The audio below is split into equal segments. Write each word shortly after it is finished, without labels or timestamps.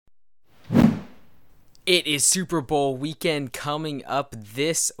It is Super Bowl weekend coming up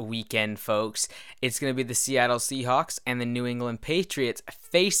this weekend, folks. It's going to be the Seattle Seahawks and the New England Patriots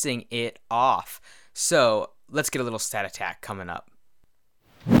facing it off. So let's get a little stat attack coming up.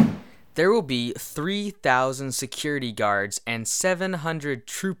 There will be 3,000 security guards and 700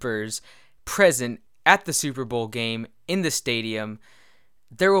 troopers present at the Super Bowl game in the stadium.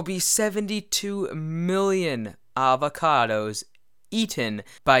 There will be 72 million avocados eaten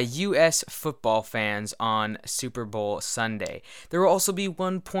by U.S. football fans on Super Bowl Sunday. There will also be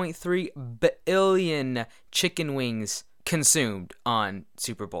 1.3 billion chicken wings consumed on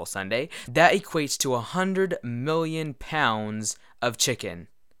Super Bowl Sunday. That equates to 100 million pounds of chicken.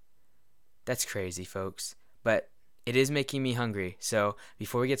 That's crazy, folks, but it is making me hungry. So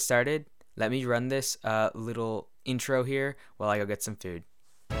before we get started, let me run this little intro here while I go get some food.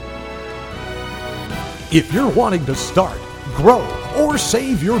 If you're wanting to start, grow, or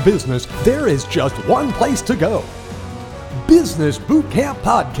save your business, there is just one place to go. Business Bootcamp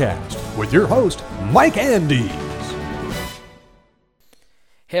Podcast with your host, Mike Andes.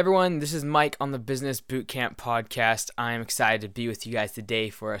 Hey everyone, this is Mike on the Business Bootcamp Podcast. I'm excited to be with you guys today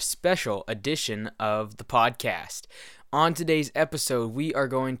for a special edition of the podcast. On today's episode, we are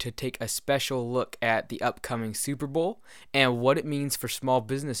going to take a special look at the upcoming Super Bowl and what it means for small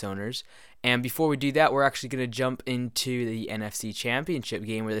business owners. And before we do that, we're actually going to jump into the NFC Championship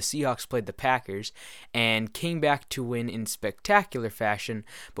game where the Seahawks played the Packers and came back to win in spectacular fashion.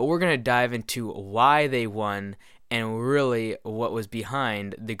 But we're going to dive into why they won and really what was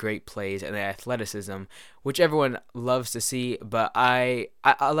behind the great plays and the athleticism, which everyone loves to see. But I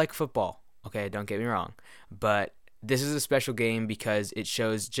like football, okay, don't get me wrong. But this is a special game because it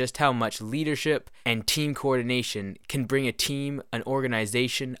shows just how much leadership and team coordination can bring a team, an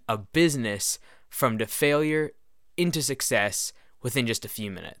organization, a business from the failure into success within just a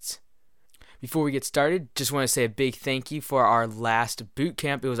few minutes. Before we get started, just want to say a big thank you for our last boot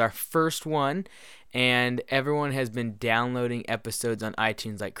camp. It was our first one, and everyone has been downloading episodes on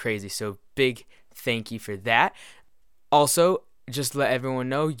iTunes like crazy, so big thank you for that. Also, just to let everyone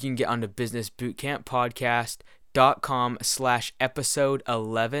know, you can get onto Business Bootcamp Podcast.com/episode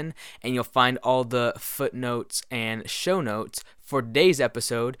 11, and you'll find all the footnotes and show notes for today's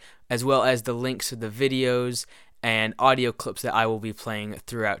episode, as well as the links to the videos and audio clips that I will be playing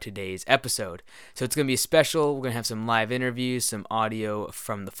throughout today's episode. So it's going to be special. We're going to have some live interviews, some audio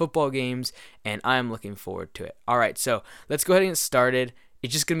from the football games, and I'm looking forward to it. All right, so let's go ahead and get started.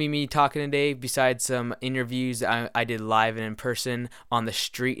 It's just going to be me talking today, besides some interviews that I did live and in person on the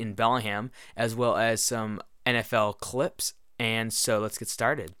street in Bellingham, as well as some NFL clips. And so let's get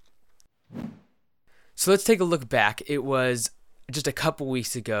started. So let's take a look back. It was just a couple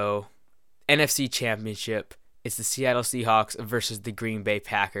weeks ago, NFC Championship. It's the Seattle Seahawks versus the Green Bay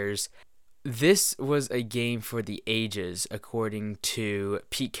Packers. This was a game for the ages, according to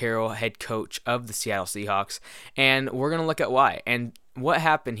Pete Carroll, head coach of the Seattle Seahawks, and we're going to look at why. And what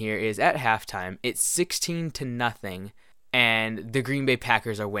happened here is at halftime, it's 16-0, and the Green Bay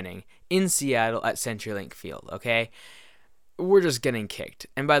Packers are winning in Seattle at CenturyLink Field, okay? We're just getting kicked.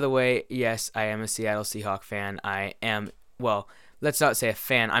 And by the way, yes, I am a Seattle Seahawks fan. Let's not say a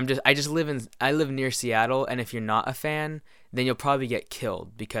fan. I live near Seattle, and if you're not a fan, then you'll probably get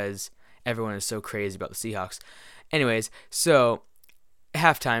killed because everyone is so crazy about the Seahawks. Anyways, so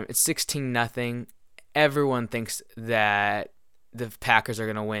halftime, it's 16-0. Everyone thinks that the Packers are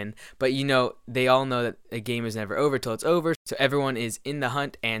going to win, but they all know that the game is never over till it's over, so everyone is in the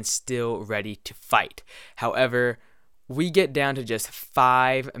hunt and still ready to fight. However, we get down to just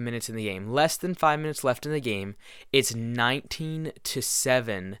 5 minutes in the game. Less than 5 minutes left in the game. It's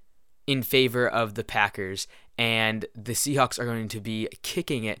 19-7 in favor of the Packers, and the Seahawks are going to be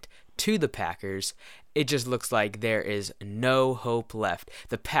kicking it to the Packers. It just looks like there is no hope left.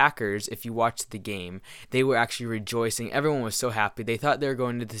 The Packers, if you watched the game, they were actually rejoicing. Everyone was so happy. They thought they were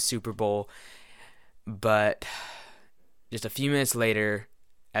going to the Super Bowl, but just a few minutes later,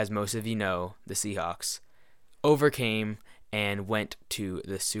 as most of you know, the Seahawks overcame and went to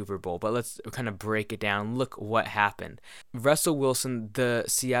the Super Bowl. But let's kind of break it down. Look what happened. Russell Wilson, the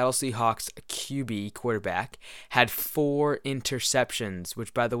Seattle Seahawks QB quarterback, had 4 interceptions,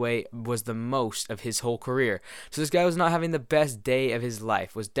 which, by the way, was the most of his whole career. So this guy was not having the best day of his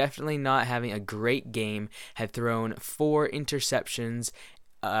life, was definitely not having a great game, had thrown 4 interceptions,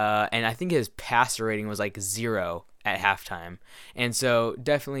 and I think his passer rating was like 0 at halftime. And so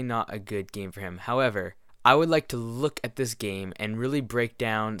definitely not a good game for him. However, I would like to look at this game and really break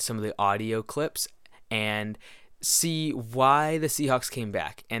down some of the audio clips and see why the Seahawks came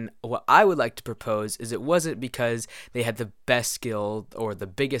back. And what I would like to propose is it wasn't because they had the best skill or the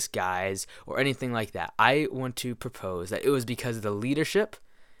biggest guys or anything like that. I want to propose that it was because of the leadership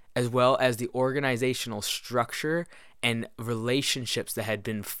as well as the organizational structure and relationships that had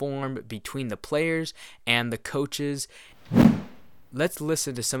been formed between the players and the coaches. Let's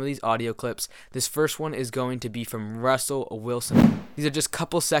listen to some of these audio clips. This first one is going to be from Russell Wilson. These are just a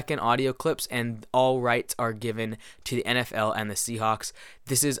couple second audio clips, and all rights are given to the NFL and the Seahawks.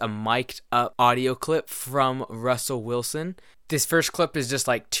 This is a mic'd up audio clip from Russell Wilson. This first clip is just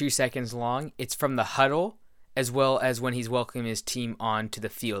like 2 seconds long. It's from the huddle as well as when he's welcoming his team onto the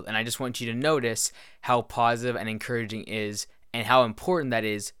field. And I just want you to notice how positive and encouraging it is and how important that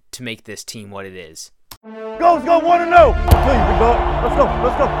is to make this team what it is. Go, let's go 1-0. Let's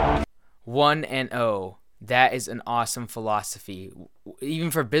go. 1-0. That is an awesome philosophy,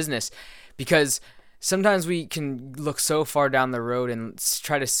 even for business, because sometimes we can look so far down the road and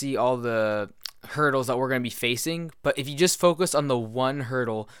try to see all the hurdles that we're going to be facing. But if you just focus on the one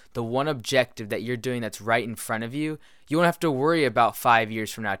hurdle, the one objective that you're doing that's right in front of you, you won't have to worry about 5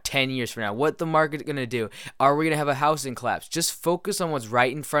 years from now, 10 years from now, what the market's going to do. Are we going to have a housing collapse? Just focus on what's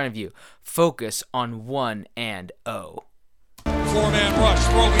right in front of you. Focus on 1-0. Four-man rush,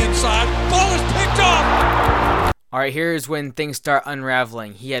 throw inside, ball is picked up! All right, here's when things start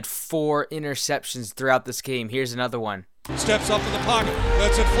unraveling. He had 4 interceptions throughout this game. Here's another one. Steps up in the pocket,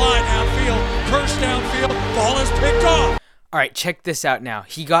 lets it fly downfield, curse downfield, ball is picked off. All right, check this out now.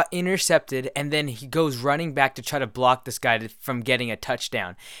 He got intercepted, and then he goes running back to try to block this guy from getting a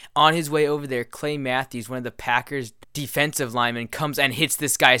touchdown. On his way over there, Clay Matthews, one of the Packers' defensive linemen, comes and hits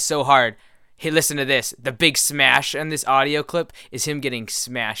this guy so hard. Hey, listen to this. The big smash on this audio clip is him getting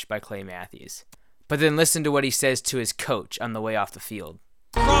smashed by Clay Matthews. But then listen to what he says to his coach on the way off the field.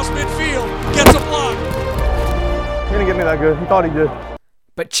 Cross midfield, gets a block. He didn't get me that good. He thought he did.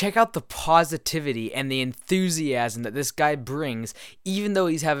 But check out the positivity and the enthusiasm that this guy brings, even though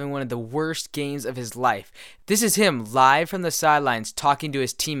he's having one of the worst games of his life. This is him live from the sidelines talking to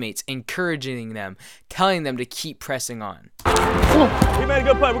his teammates, encouraging them, telling them to keep pressing on. He made a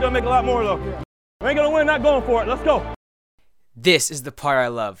good play. We're going to make a lot more, though. We ain't going to win, not going for it. Let's go. This is the part I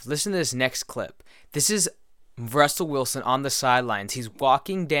love. Listen to this next clip. This is Russell Wilson on the sidelines. He's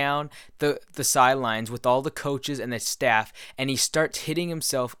walking down the sidelines with all the coaches and the staff, and he starts hitting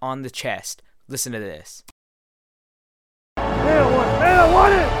himself on the chest. Listen to this. Man, I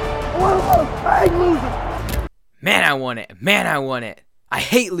want it. I hate losing. Man, I want it. I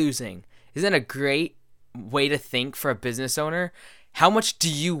hate losing. Isn't that a great way to think for a business owner? How much do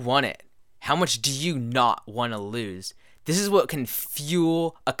you want it? How much do you not want to lose? This is what can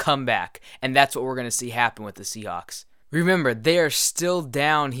fuel a comeback, and that's what we're going to see happen with the Seahawks. Remember, they are still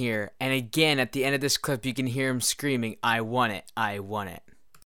down here, and again, at the end of this clip, you can hear him screaming, I want it, I want it.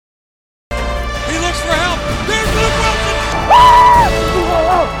 He looks for help. There's Luke Wilson.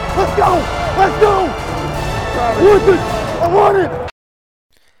 Let's go. I want it.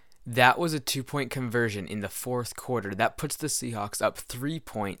 That was a 2-point conversion in the fourth quarter. That puts the Seahawks up 3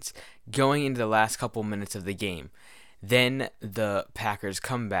 points going into the last couple minutes of the game. Then the Packers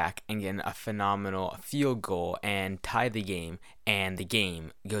come back and get a phenomenal field goal and tie the game, and the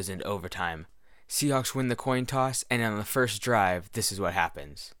game goes into overtime. Seahawks win the coin toss, and on the first drive, this is what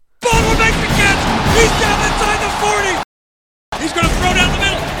happens. Baldwin makes the catch. He's down inside the 40. He's going to throw down the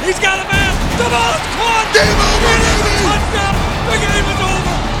middle. He's got a man. The ball is caught. Game over. Touchdown. The game is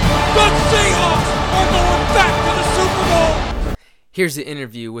over. The Seahawks are going back to the Super Bowl. Here's the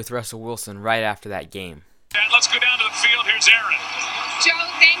interview with Russell Wilson right after that game. Let's go down to the field. Here's Aaron. Joe,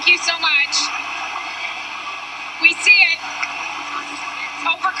 thank you so much. We see it.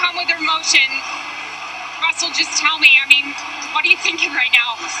 Overcome with emotion. Russell, just tell me, what are you thinking right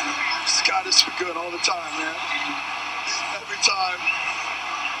now? God is so good all the time, man. Every time.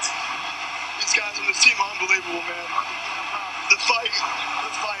 These guys on this team are unbelievable, man. The fight,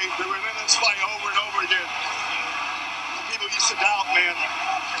 the relentless fight over and over again. The people used to doubt, man.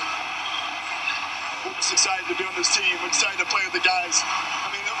 We're just excited to be on this team. We're excited to play with the guys.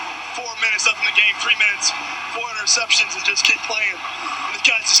 4 minutes left in the game, 3 minutes, 4 interceptions, and just keep playing. And the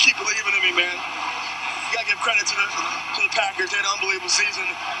guys just keep believing in me, man. You gotta give credit to the Packers. They had an unbelievable season,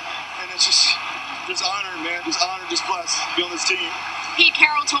 and it's just honored, man. Just honored, just blessed to be on this team. Pete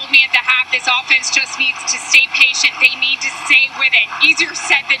Carroll told me at the half this offense just needs to stay patient. They need to stay with it. Easier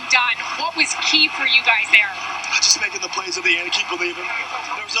said than done. What was key for you guys there? Just making the plays at the end and keep believing.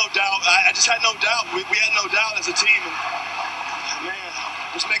 There was no doubt. I just had no doubt. We had no doubt as a team. And, man,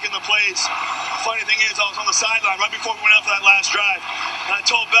 just making the plays. Funny thing is, I was on the sideline right before we went out for that last drive, and I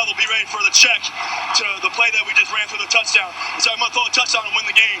told Bevel, be ready for the check to the play that we just ran for the touchdown. So I'm going to throw a touchdown and win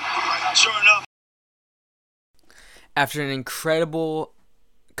the game. Sure enough. After an incredible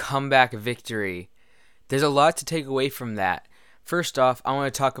comeback victory, there's a lot to take away from that. First off, I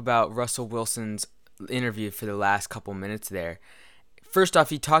want to talk about Russell Wilson's interview for the last couple minutes there. First off,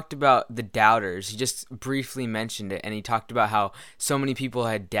 he talked about the doubters. He just briefly mentioned it, and he talked about how so many people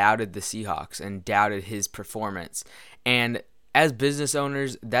had doubted the Seahawks and doubted his performance. And as business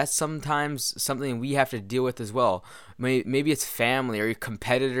owners, that's sometimes something we have to deal with as well. Maybe it's family or your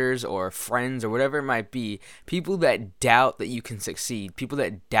competitors or friends or whatever it might be. People that doubt that you can succeed. People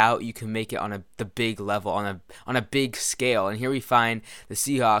that doubt you can make it on the big level, on a big scale. And here we find the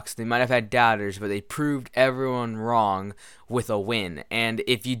Seahawks. They might have had doubters, but they proved everyone wrong with a win. And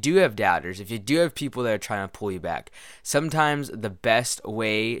if you do have doubters, if you do have people that are trying to pull you back, sometimes the best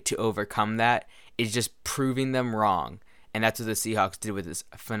way to overcome that is just proving them wrong. And that's what the Seahawks did with this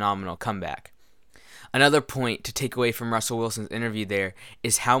phenomenal comeback. Another point to take away from Russell Wilson's interview there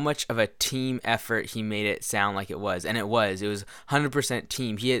is how much of a team effort he made it sound like it was. And it was 100%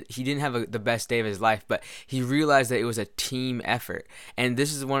 team. He didn't have the best day of his life, but he realized that it was a team effort. And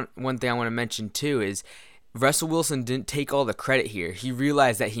this is one thing I want to mention too is Russell Wilson didn't take all the credit here. He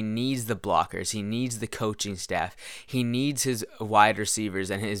realized that he needs the blockers. He needs the coaching staff. He needs his wide receivers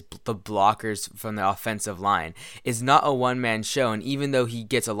and the blockers from the offensive line. It's not a one-man show, and even though he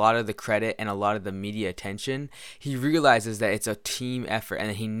gets a lot of the credit and a lot of the media attention, he realizes that it's a team effort and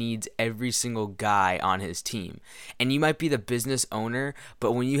that he needs every single guy on his team. And you might be the business owner,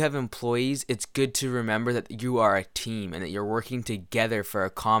 but when you have employees, it's good to remember that you are a team and that you're working together for a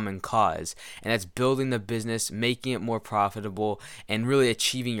common cause, and that's building the business, making it more profitable, and really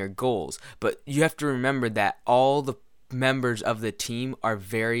achieving your goals. But you have to remember that all the members of the team are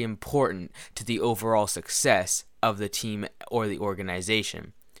very important to the overall success of the team or the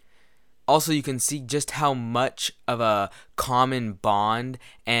organization. Also, you can see just how much of a common bond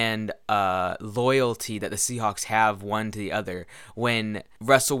and loyalty that the Seahawks have one to the other when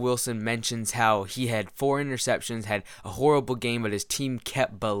Russell Wilson mentions how he had 4 interceptions, had a horrible game, but his team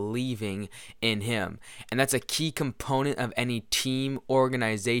kept believing in him. And that's a key component of any team,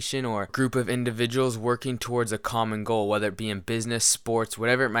 organization, or group of individuals working towards a common goal, whether it be in business, sports,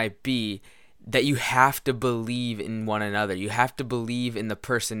 whatever it might be. That you have to believe in one another. You have to believe in the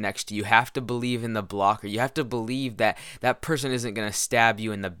person next to you. You have to believe in the blocker. You have to believe that that person isn't going to stab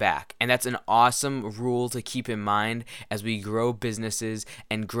you in the back. And that's an awesome rule to keep in mind as we grow businesses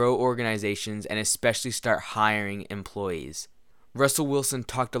and grow organizations and especially start hiring employees. Russell Wilson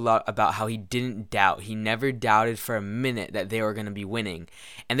talked a lot about how he didn't doubt. He never doubted for a minute that they were going to be winning.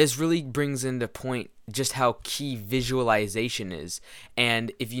 And this really brings into point just how key visualization is.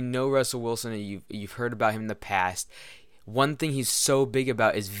 And if you know Russell Wilson and you've heard about him in the past, one thing he's so big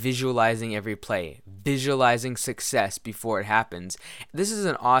about is visualizing every play, visualizing success before it happens. This is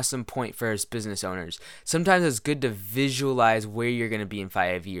an awesome point for us business owners. Sometimes it's good to visualize where you're going to be in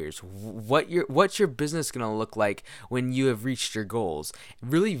 5 years. What's your business going to look like when you have reached your goals?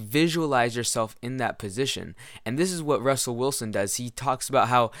 Really visualize yourself in that position. And this is what Russell Wilson does. He talks about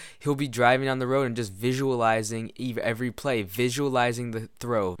how he'll be driving down the road and just visualizing every play, visualizing the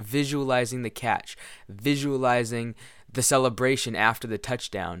throw, visualizing the catch, visualizing the celebration after the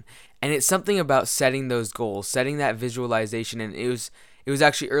touchdown. And it's something about setting those goals, setting that visualization. And it was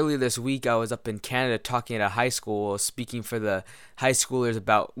actually earlier this week I was up in Canada talking at a high school, speaking for the high schoolers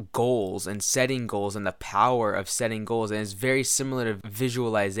about goals and setting goals and the power of setting goals. And it's very similar to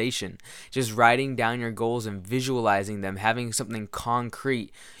visualization. Just writing down your goals and visualizing them, having something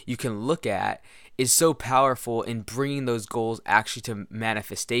concrete you can look at is so powerful in bringing those goals actually to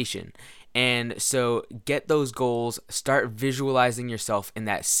manifestation. And so get those goals, start visualizing yourself in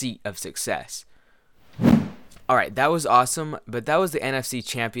that seat of success. All right, that was awesome, but that was the NFC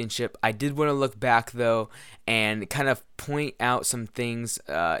Championship. I did want to look back, though, and kind of point out some things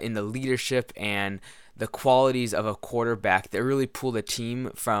in the leadership and the qualities of a quarterback that really pulled a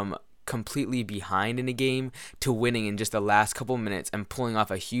team from completely behind in a game to winning in just the last couple minutes and pulling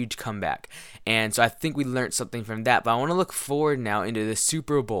off a huge comeback. And so I think we learned something from that. But I want to look forward now into the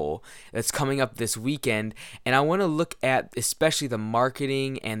Super Bowl that's coming up this weekend. And I want to look at especially the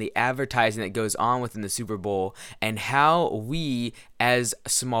marketing and the advertising that goes on within the Super Bowl and how we as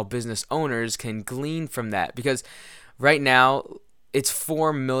small business owners can glean from that. Because right now it's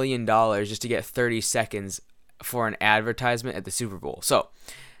 $4 million just to get 30 seconds for an advertisement at the Super Bowl. So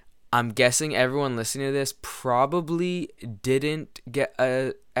I'm guessing everyone listening to this probably didn't get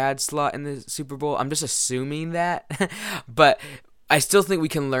a ad slot in the Super Bowl. I'm just assuming that. But I still think we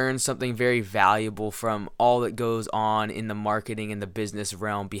can learn something very valuable from all that goes on in the marketing and the business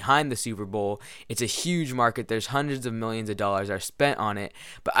realm behind the Super Bowl. It's a huge market. There's hundreds of millions of dollars are spent on it.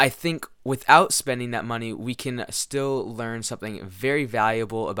 But I think without spending that money, we can still learn something very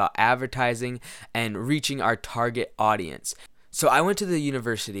valuable about advertising and reaching our target audience. So I went to the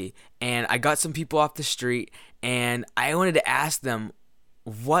university and I got some people off the street and I wanted to ask them,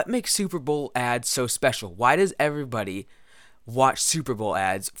 what makes Super Bowl ads so special? Why does everybody watch Super Bowl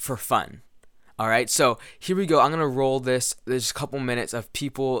ads for fun? All right, so here we go. I'm going to roll this. There's a couple minutes of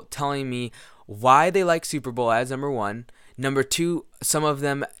people telling me why they like Super Bowl ads, number one. Number two, some of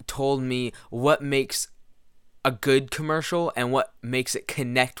them told me what makes a good commercial and what makes it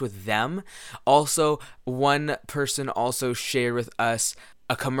connect with them. Also, one person also shared with us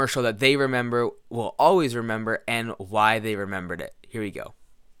a commercial that they remember, will always remember, and why they remembered it. Here we go.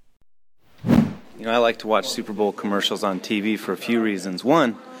 You know, I like to watch Super Bowl commercials on TV for a few reasons.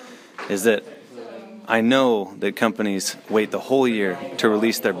 One is that I know that companies wait the whole year to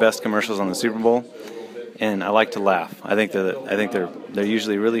release their best commercials on the Super Bowl, and I like to laugh. I think they're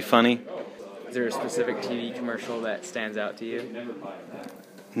usually really funny. Is there a specific TV commercial that stands out to you?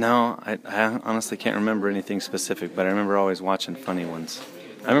 No, I honestly can't remember anything specific, but I remember always watching funny ones.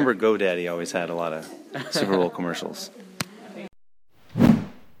 I remember GoDaddy always had a lot of Super Bowl commercials.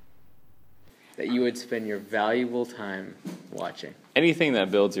 That you would spend your valuable time watching? Anything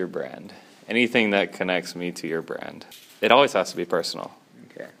that builds your brand. Anything that connects me to your brand. It always has to be personal.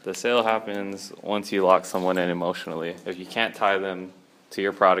 Okay. The sale happens once you lock someone in emotionally. If you can't tie them to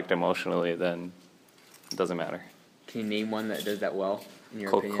your product emotionally, then it doesn't matter. Can you name one that does that well, in your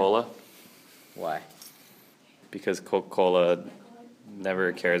opinion? Coca-Cola. Why? Because Coca-Cola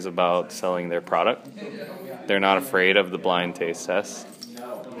never cares about selling their product. They're not afraid of the blind taste test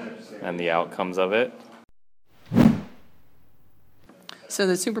and the outcomes of it. So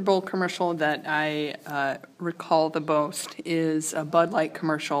the Super Bowl commercial that I recall the most is a Bud Light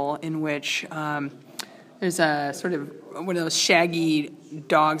commercial in which there's a sort of one of those shaggy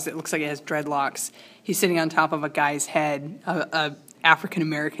dogs that looks like it has dreadlocks. He's sitting on top of a guy's head, a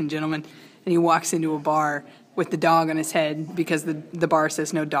African-American gentleman, and he walks into a bar with the dog on his head because the bar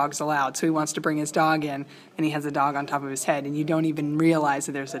says no dogs allowed. So he wants to bring his dog in, and he has a dog on top of his head, and you don't even realize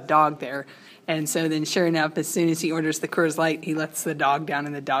that there's a dog there. And so then sure enough, as soon as he orders the Coors Light, he lets the dog down,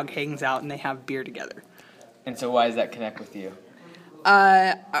 and the dog hangs out, and they have beer together. And so why does that connect with you?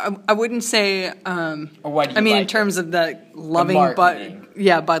 I wouldn't say. Or why do you in like terms of the loving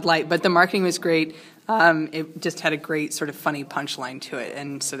Bud Light, but the marketing was great. It just had a great sort of funny punchline to it,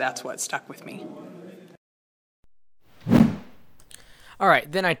 and so that's what stuck with me. All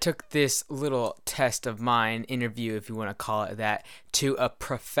right, then I took this little test of mine, interview if you want to call it that, to a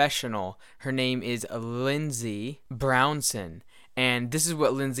professional. Her name is Lindsay Brownson, and this is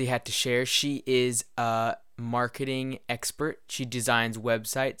what Lindsay had to share. She is a marketing expert. She designs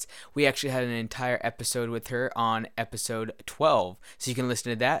websites. We actually had an entire episode with her on episode 12, so you can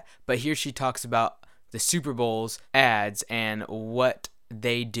listen to that. But here she talks about the Super Bowl's ads and what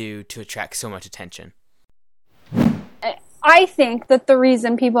they do to attract so much attention. I think that the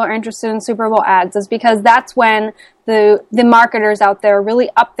reason people are interested in Super Bowl ads is because that's when the marketers out there really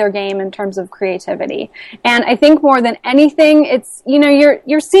up their game in terms of creativity. And I think more than anything, it's, you know,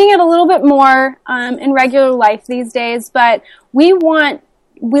 you're seeing it a little bit more in regular life these days, but we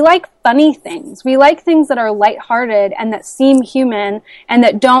like funny things. We like things that are lighthearted and that seem human and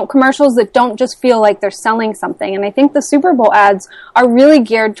commercials that don't just feel like they're selling something. And I think the Super Bowl ads are really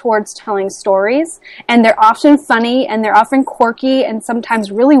geared towards telling stories, and they're often funny and they're often quirky and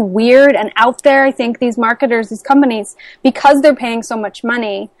sometimes really weird and out there. I think these marketers, these companies, because they're paying so much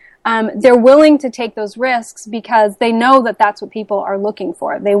money, they're willing to take those risks because they know that that's what people are looking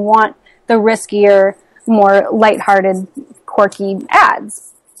for. They want the riskier, more lighthearted, quirky ads.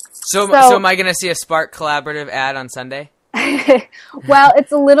 So am I going to see a Spark Collaborative ad on Sunday? Well,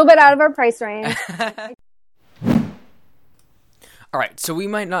 it's a little bit out of our price range. All right, so we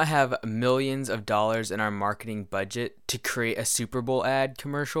might not have millions of dollars in our marketing budget to create a Super Bowl ad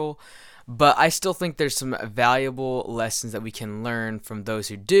commercial, but I still think there's some valuable lessons that we can learn from those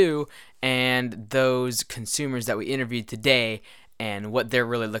who do and those consumers that we interviewed today and what they're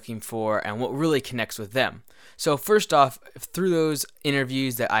really looking for and what really connects with them. So first off, through those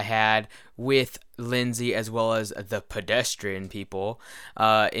interviews that I had with Lindsay as well as the pedestrian people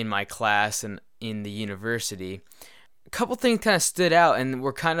in my class and in the university, a couple things kind of stood out and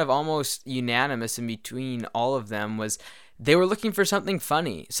were kind of almost unanimous in between all of them was they were looking for something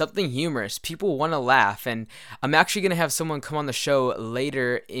funny, something humorous. People want to laugh, and I'm actually going to have someone come on the show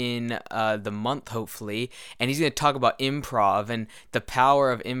later in the month, hopefully, and he's going to talk about improv and the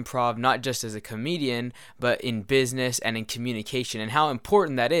power of improv, not just as a comedian, but in business and in communication, and how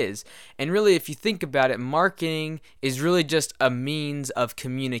important that is. And really, if you think about it, marketing is really just a means of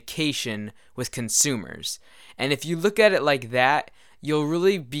communication with consumers. And if you look at it like that, you'll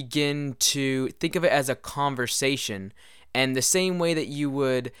really begin to think of it as a conversation. And the same way that you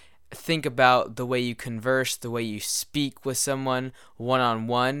would think about the way you converse, the way you speak with someone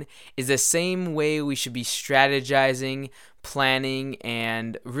one-on-one, is the same way we should be strategizing, planning,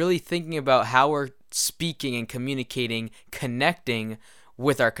 and really thinking about how we're speaking and communicating, connecting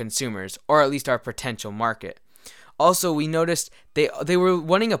with our consumers, or at least our potential market. Also, we noticed they were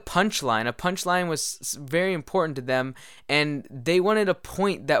wanting a punchline. A punchline was very important to them, and they wanted a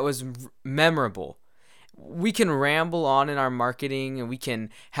point that was memorable. We can ramble on in our marketing, and we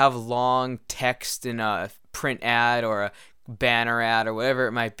can have long text in a print ad or a banner ad or whatever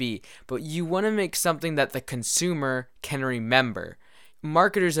it might be, but you want to make something that the consumer can remember.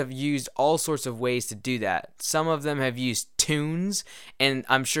 Marketers have used all sorts of ways to do that. Some of them have used tunes, and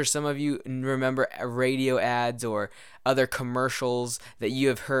I'm sure some of you remember radio ads or other commercials that you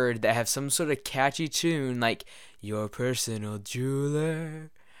have heard that have some sort of catchy tune like "Your Personal Jeweler,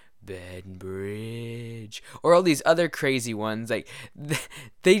 Bed and Bridge," or all these other crazy ones. Like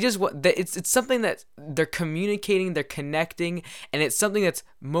they just want, it's something that they're communicating, they're connecting, and it's something that's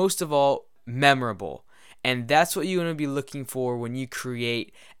most of all memorable. And that's what you want to be looking for when you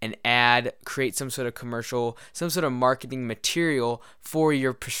create an ad, create some sort of commercial, some sort of marketing material for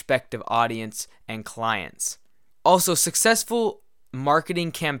your prospective audience and clients. Also, successful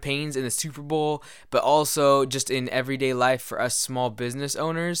marketing campaigns in the Super Bowl, but also just in everyday life for us small business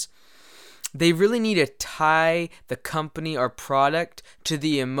owners, they really need to tie the company or product to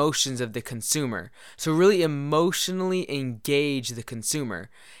the emotions of the consumer. So really emotionally engage the consumer.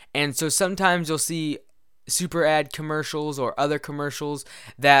 And so sometimes you'll see super ad commercials or other commercials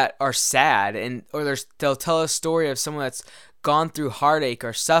that are sad, and or they'll tell a story of someone that's gone through heartache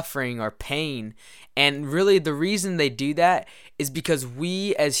or suffering or pain. And really the reason they do that is because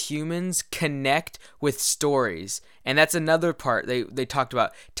we as humans connect with stories. And that's another part they talked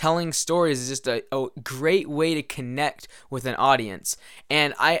about. Telling stories is just a great way to connect with an audience.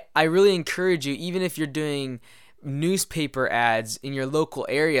 And I really encourage you, even if you're doing newspaper ads in your local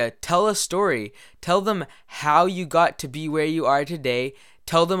area, tell a story. Tell them how you got to be where you are today.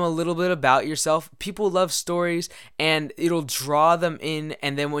 Tell them a little bit about yourself. People love stories, and it'll draw them in.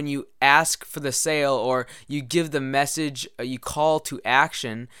 And then when you ask for the sale or you give the message, you call to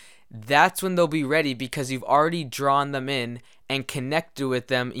action, that's when they'll be ready, because you've already drawn them in and connected with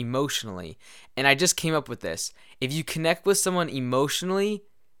them emotionally. And I just came up with this. If you connect with someone emotionally,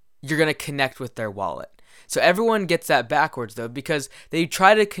 you're going to connect with their wallet. So everyone gets that backwards, though, because they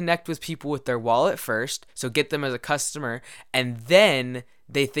try to connect with people with their wallet first, so get them as a customer, and then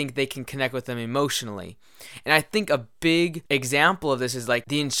they think they can connect with them emotionally. And I think a big example of this is like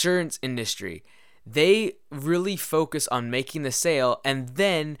the insurance industry. They really focus on making the sale, and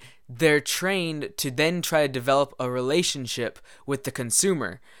then they're trained to then try to develop a relationship with the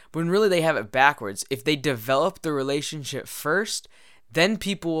consumer. When really they have it backwards. If they develop the relationship first, then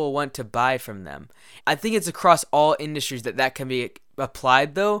people will want to buy from them. I think it's across all industries that can be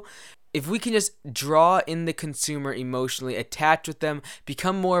applied, though. If we can just draw in the consumer emotionally, attach with them,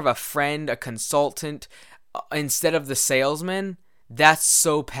 become more of a friend, a consultant, instead of the salesman, that's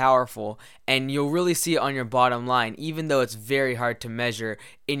so powerful. And you'll really see it on your bottom line, even though it's very hard to measure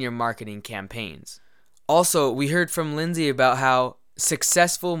in your marketing campaigns. Also, we heard from Lindsay about how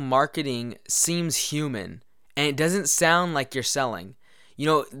successful marketing seems human, and it doesn't sound like you're selling. You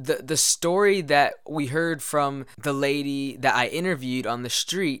know, the story that we heard from the lady that I interviewed on the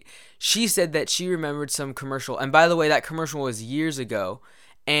street, she said that she remembered some commercial. And by the way, that commercial was years ago.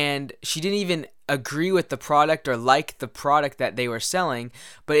 And she didn't even agree with the product or like the product that they were selling.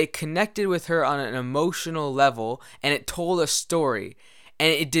 But it connected with her on an emotional level. And it told a story.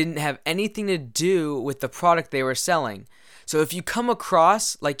 And it didn't have anything to do with the product they were selling. So if you come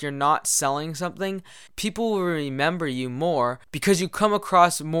across like you're not selling something, people will remember you more because you come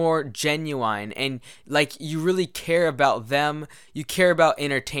across more genuine and like you really care about them. You care about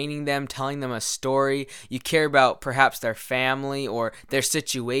entertaining them, telling them a story. You care about perhaps their family or their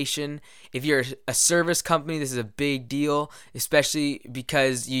situation. If you're a service company, this is a big deal, especially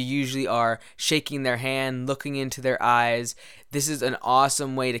because you usually are shaking their hand, looking into their eyes. This is an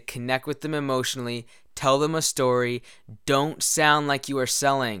awesome way to connect with them emotionally. Tell them a story. Don't sound like you are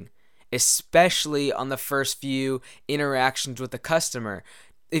selling. especially on the first few interactions with the customer.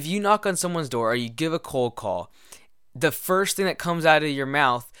 If you knock on someone's door or you give a cold call, the first thing that comes out of your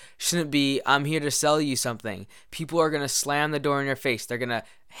mouth shouldn't be, I'm here to sell you something. People are going to slam the door in your face. They're going to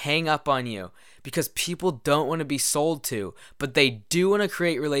hang up on you because people don't want to be sold to, but they do want to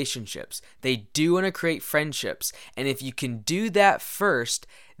create relationships. They do want to create friendships. And if you can do that first,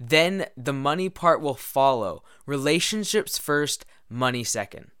 then the money part will follow. Relationships first, money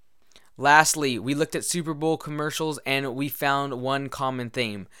second. Lastly, we looked at Super Bowl commercials and we found one common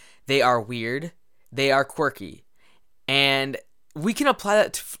theme. They are weird. They are quirky. And we can apply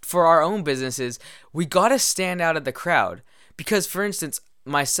that for our own businesses. We got to stand out of the crowd. Because, for instance,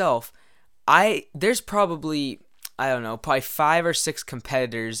 myself, there's probably 5 or 6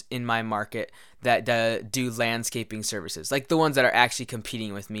 competitors in my market that do landscaping services. Like the ones that are actually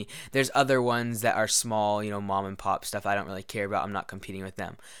competing with me. There's other ones that are small, mom and pop stuff I don't really care about. I'm not competing with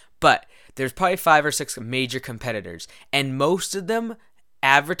them. But there's probably 5 or 6 major competitors. And most of them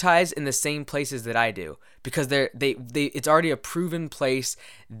advertise in the same places that I do because it's already a proven place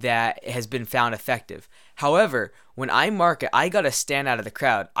that has been found effective. However, when I market, I got to stand out of the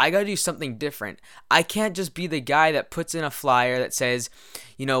crowd. I got to do something different. I can't just be the guy that puts in a flyer that says,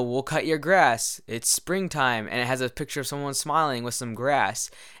 we'll cut your grass. It's springtime, and it has a picture of someone smiling with some grass,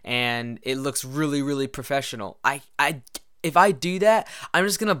 and it looks really, really professional. If I do that, I'm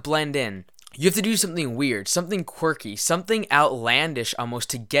just going to blend in. You have to do something weird, something quirky, something outlandish almost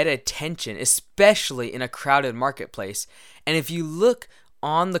to get attention, especially in a crowded marketplace. And if you look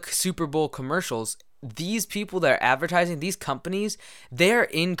on the Super Bowl commercials, these people that are advertising, these companies, they're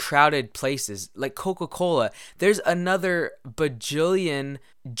in crowded places. Like Coca-Cola, there's another bajillion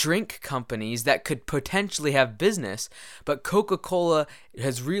drink companies that could potentially have business. But Coca-Cola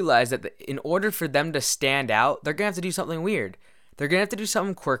has realized that in order for them to stand out, they're going to have to do something weird. They're going to have to do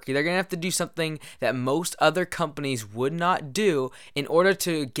something quirky. They're going to have to do something that most other companies would not do in order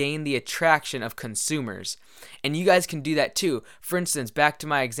to gain the attraction of consumers. And you guys can do that too. For instance, back to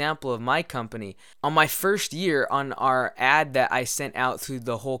my example of my company. On my first year, on our ad that I sent out through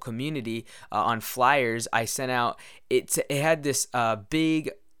the whole community on flyers, I sent out, it had this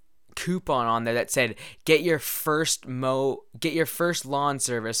big coupon on there that said, get your first lawn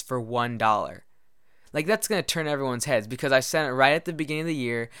service for $1. Like, that's going to turn everyone's heads because I sent it right at the beginning of the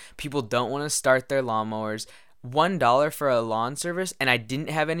year. People don't want to start their lawnmowers. $1 for a lawn service, and I didn't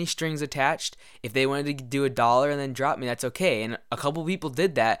have any strings attached. If they wanted to do $1 and then drop me, that's okay. And a couple people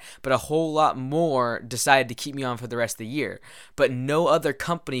did that, but a whole lot more decided to keep me on for the rest of the year. But no other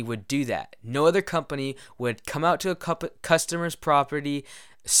company would do that. No other company would come out to a customer's property,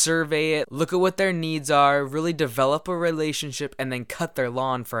 survey it, look at what their needs are, really develop a relationship, and then cut their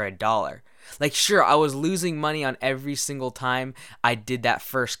lawn for $1. Like, sure, I was losing money on every single time I did that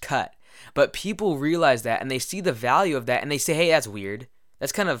first cut. But people realize that, and they see the value of that, and they say, hey, that's weird.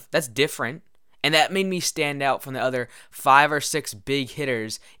 That's different. And that made me stand out from the other 5 or 6 big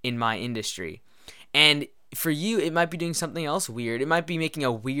hitters in my industry. And for you, it might be doing something else weird. It might be making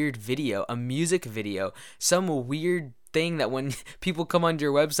a weird video, a music video, some weird thing that when people come onto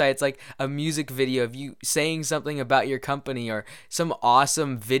your website, it's like a music video of you saying something about your company or some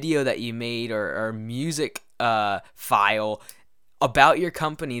awesome video that you made or music file about your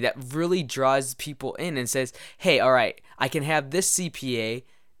company that really draws people in and says, hey, all right, I can have this CPA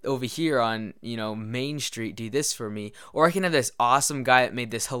over here on, Main Street do this for me. Or I can have this awesome guy that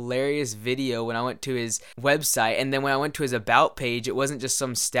made this hilarious video when I went to his website. And then when I went to his about page, it wasn't just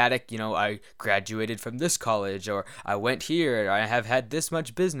some static, I graduated from this college, or I went here, or I have had this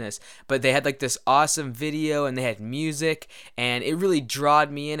much business. But they had like this awesome video and they had music, and it really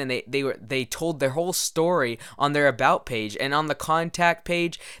drawed me in, and they told their whole story on their about page. And on the contact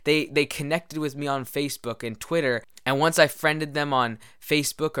page, they connected with me on Facebook and Twitter. And once I friended them on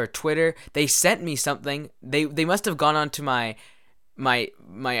Facebook or Twitter, they sent me something. They must have gone onto my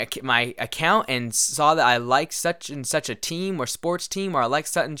account and saw that I like such and such a team or sports team, or I like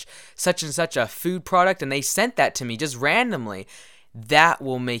such and such a food product, and they sent that to me just randomly. That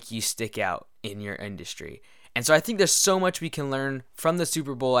will make you stick out in your industry. And so I think there's so much we can learn from the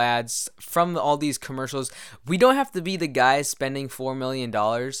Super Bowl ads, from all these commercials. We don't have to be the guys spending $4 million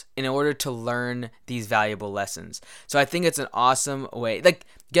in order to learn these valuable lessons. So I think it's an awesome way. Like,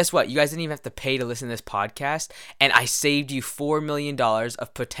 guess what? You guys didn't even have to pay to listen to this podcast, and I saved you $4 million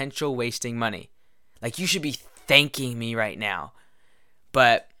of potential wasting money. Like, you should be thanking me right now.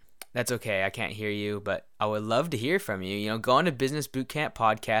 But that's okay. I can't hear you, but I would love to hear from you. Go on to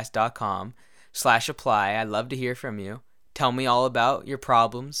businessbootcamppodcast.com/apply. I'd love to hear from you. Tell me all about your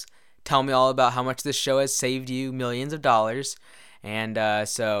problems. Tell me all about how much this show has saved you millions of dollars. And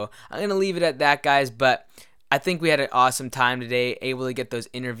so I'm going to leave it at that, guys. But I think we had an awesome time today, able to get those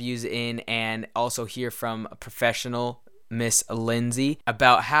interviews in and also hear from a professional, Miss Lindsay,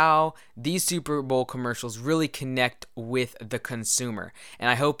 about how these Super Bowl commercials really connect with the consumer. And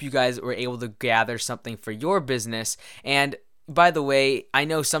I hope you guys were able to gather something for your business. And by the way, I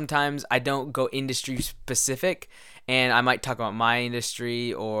know sometimes I don't go industry specific, and I might talk about my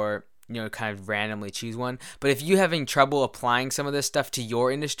industry or kind of randomly choose one. But if you're having trouble applying some of this stuff to your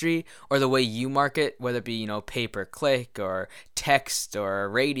industry or the way you market, whether it be, pay-per-click or text or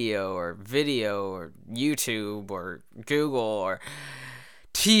radio or video or YouTube or Google or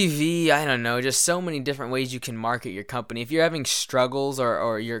TV, I don't know, just so many different ways you can market your company. If you're having struggles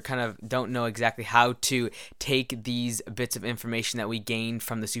or you're kind of don't know exactly how to take these bits of information that we gained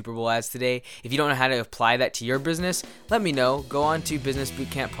from the Super Bowl ads today, if you don't know how to apply that to your business, let me know. Go on to Business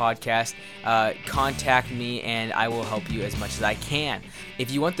Bootcamp Podcast, contact me, and I will help you as much as I can.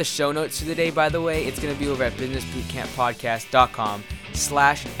 If you want the show notes for the day, by the way, it's going to be over at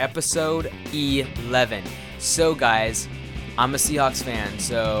businessbootcamppodcast.com/episode 11. So, guys, I'm a Seahawks fan,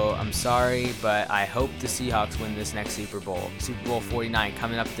 so I'm sorry, but I hope the Seahawks win this next Super Bowl. Super Bowl 49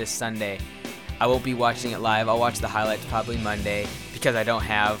 coming up this Sunday. I won't be watching it live. I'll watch the highlights probably Monday because I don't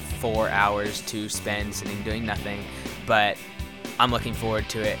have 4 hours to spend sitting doing nothing, but I'm looking forward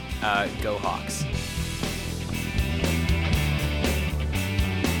to it. Go Hawks.